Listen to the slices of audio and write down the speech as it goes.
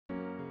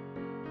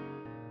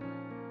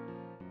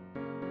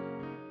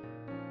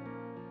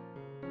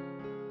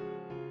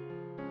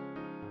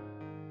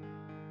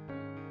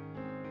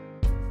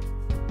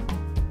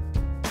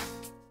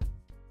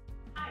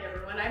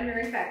I'm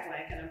Mary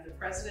Fackleck, and I'm the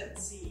President and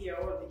CEO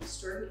of the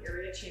East Jordan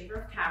Area Chamber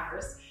of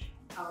Commerce.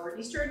 Our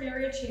East Jordan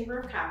Area Chamber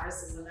of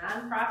Commerce is a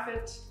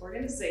nonprofit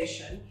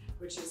organization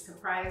which is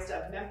comprised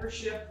of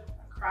membership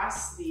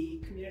across the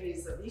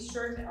communities of East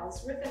Jordan,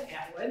 Ellsworth, and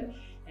Atwood.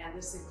 And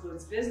this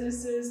includes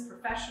businesses,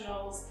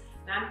 professionals,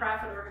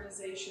 nonprofit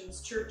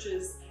organizations,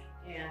 churches,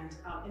 and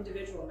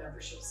individual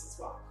memberships as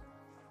well.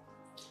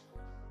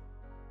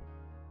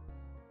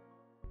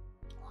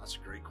 That's a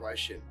great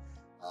question.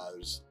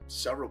 There's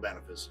several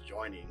benefits to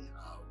joining.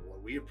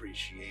 What we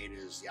appreciate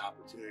is the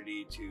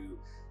opportunity to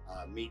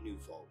meet new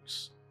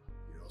folks.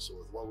 So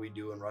with what we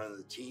do and running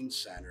the teen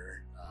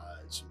center,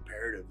 it's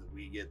imperative that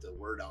we get the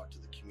word out to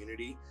the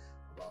community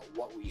about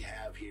what we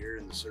have here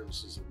and the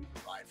services that we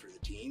provide for the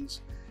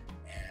teens.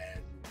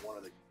 And one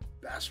of the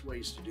best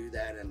ways to do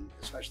that, and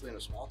especially in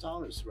a small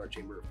town, is through our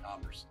Chamber of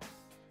Commerce.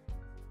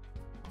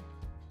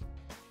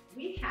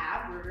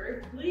 We're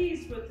very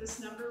pleased with this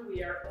number.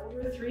 We are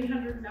over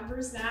 300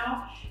 members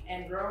now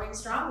and growing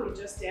strong. We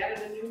just added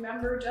a new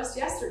member just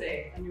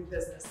yesterday, a new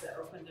business that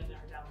opened in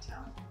our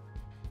downtown.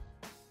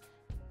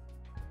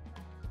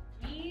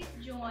 We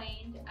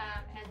joined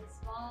as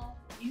a small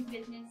new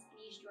business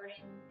in East Jordan.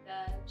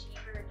 The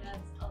Chamber does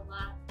a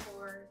lot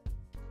for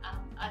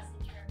us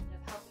in terms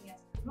of helping us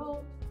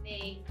promote.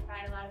 They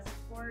provide a lot of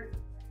support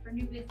for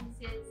new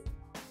businesses.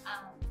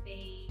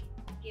 They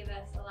give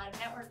us a lot of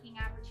networking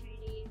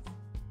opportunities.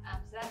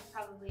 So that's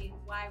probably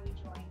why we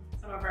joined.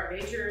 Some of our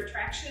major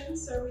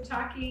attractions are we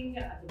talking?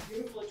 The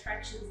beautiful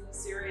attractions in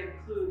this area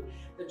include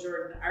the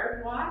Jordan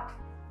Art Walk,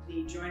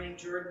 the Joining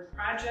Jordan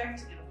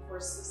Project, and of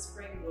course this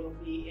spring we'll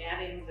be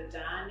adding the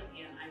Don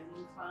and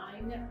Eileen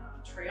Klein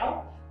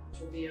Trail,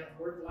 which will be a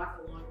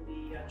boardwalk along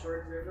the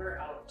Jordan River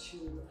out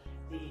to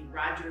the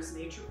Rogers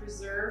Nature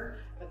Preserve.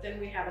 But then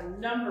we have a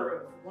number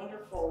of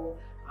wonderful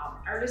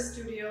artist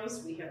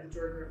studios. We have the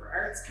Jordan River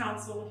Arts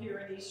Council here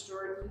in East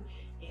Jordan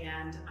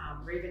and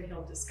Raven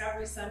Hill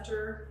Discovery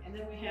Center. And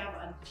then we have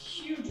a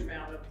huge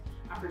amount of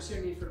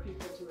opportunity for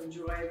people to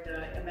enjoy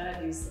the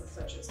amenities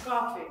such as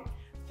golfing,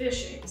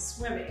 fishing,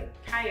 swimming,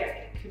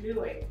 kayaking,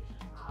 canoeing.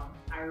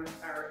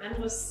 Our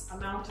endless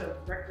amount of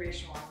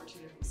recreational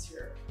opportunities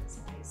here is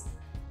amazing.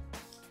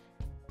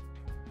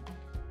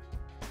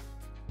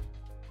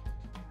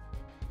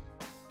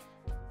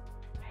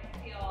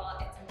 I feel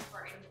it's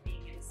important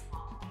being in a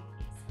small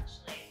community,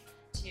 especially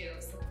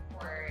to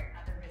support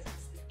other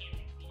businesses and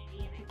the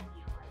community, and I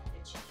feel like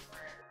the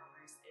Chamber of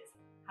Commerce is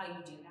how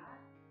you do that.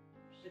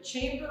 The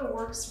Chamber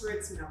works for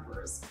its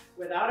members.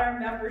 Without our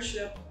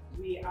membership,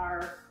 we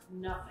are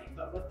nothing.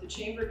 But what the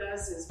Chamber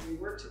does is we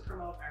work to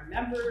promote our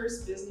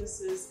members,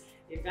 businesses,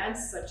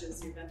 events such as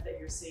the event that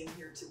you're seeing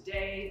here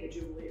today, the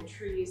Jubilee of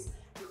Trees,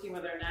 working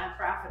with our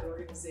nonprofit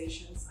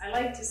organizations. I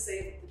like to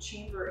say that the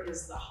Chamber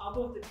is the hub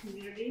of the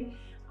community.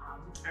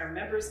 Our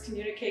members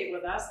communicate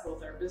with us,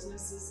 both our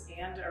businesses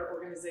and our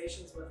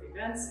organizations, with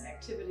events,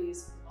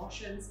 activities,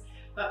 promotions,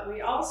 but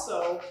we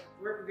also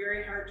work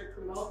very hard to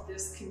promote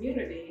this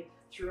community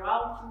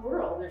throughout the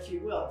world, if you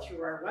will,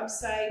 through our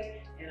website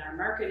and our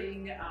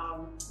marketing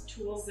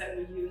tools that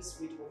we use.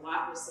 We do a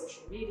lot with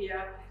social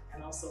media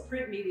and also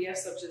print media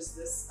such as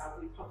this.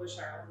 We publish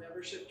our own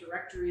membership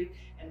directory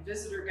and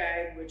visitor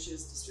guide, which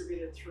is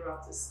distributed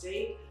throughout the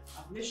state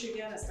of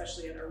Michigan,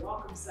 especially at our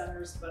welcome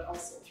centers, but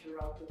also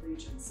throughout the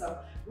region. So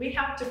we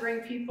help to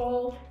bring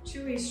people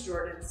to East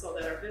Jordan so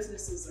that our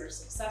businesses are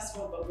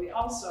successful, but we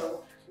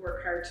also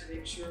work hard to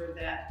make sure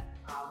that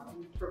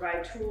we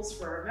provide tools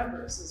for our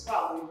members as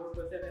well. We work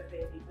with them if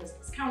they need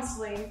business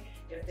counseling,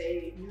 if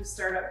new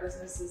startup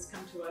businesses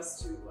come to us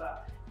to,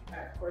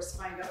 of course,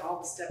 find out all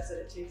the steps that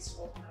it takes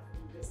to open up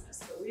a new business.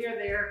 But we are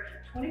there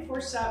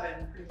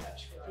 24/7 pretty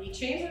much. The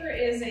Chamber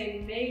is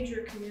a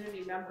major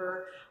community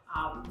member.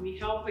 We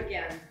help,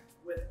 again,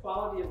 with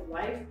quality of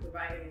life,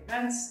 providing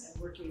events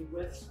and working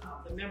with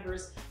the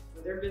members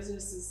for their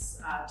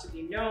businesses to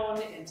be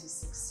known and to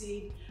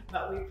succeed.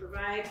 But we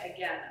provide,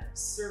 again,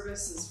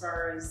 service as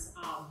far as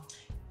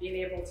being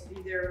able to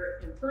be there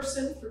in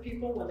person for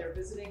people when they're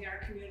visiting our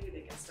community.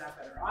 They can stop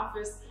at our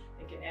office.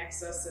 They can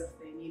access if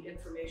they need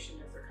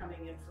information, if they're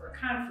coming in for a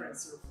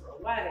conference or for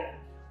a wedding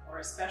or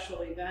a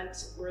special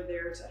event. We're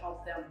there to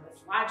help them with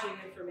lodging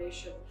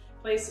information,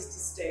 places to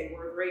stay.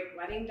 We're a great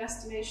wedding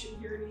destination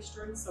here in East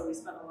Jordan, so we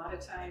spend a lot of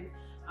time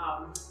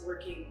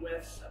working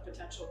with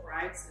potential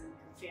brides and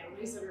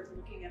families that are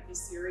looking at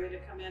this area to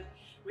come in.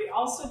 We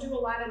also do a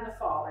lot in the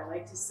fall. I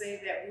like to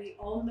say that we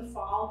own the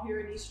fall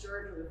here in East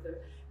Jordan with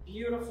the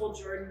beautiful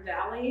Jordan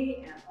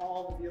Valley and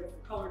all the beautiful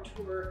color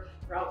tour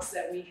routes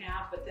that we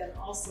have, but then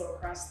also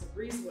across the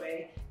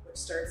breezeway, which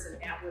starts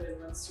in Atwood and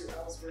runs through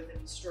Ellsworth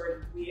and East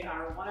Jordan. We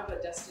are one of the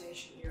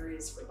destination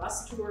areas for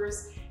bus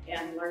tours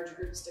and large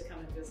groups to come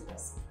and visit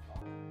us in the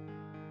fall.